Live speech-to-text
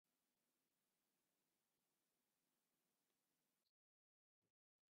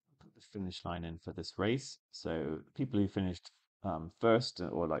finish line in for this race. So people who finished first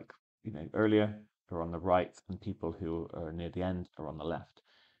or earlier are on the right, and people who are near the end are on the left.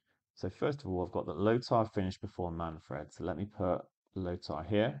 So first of all, I've got that Lothar finished before Manfred. So let me put Lothar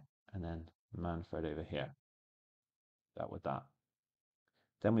here and then Manfred over here. That with that.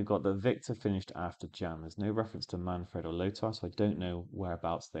 Then we've got that Victor finished after Jan. There's no reference to Manfred or Lothar, so I don't know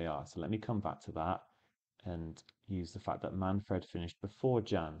whereabouts they are. So let me come back to that and use the fact that Manfred finished before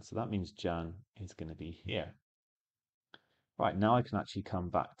Jan. So that means Jan is going to be here. Right, now I can actually come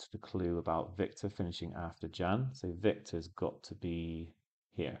back to the clue about Victor finishing after Jan. So Victor's got to be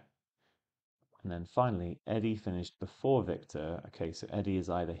here. And then finally, Eddie finished before Victor. Okay, so Eddie is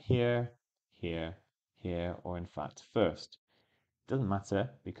either here, here, here, or in fact first. Doesn't matter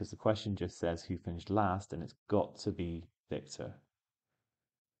because the question just says who finished last and it's got to be Victor.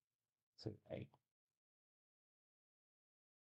 So A.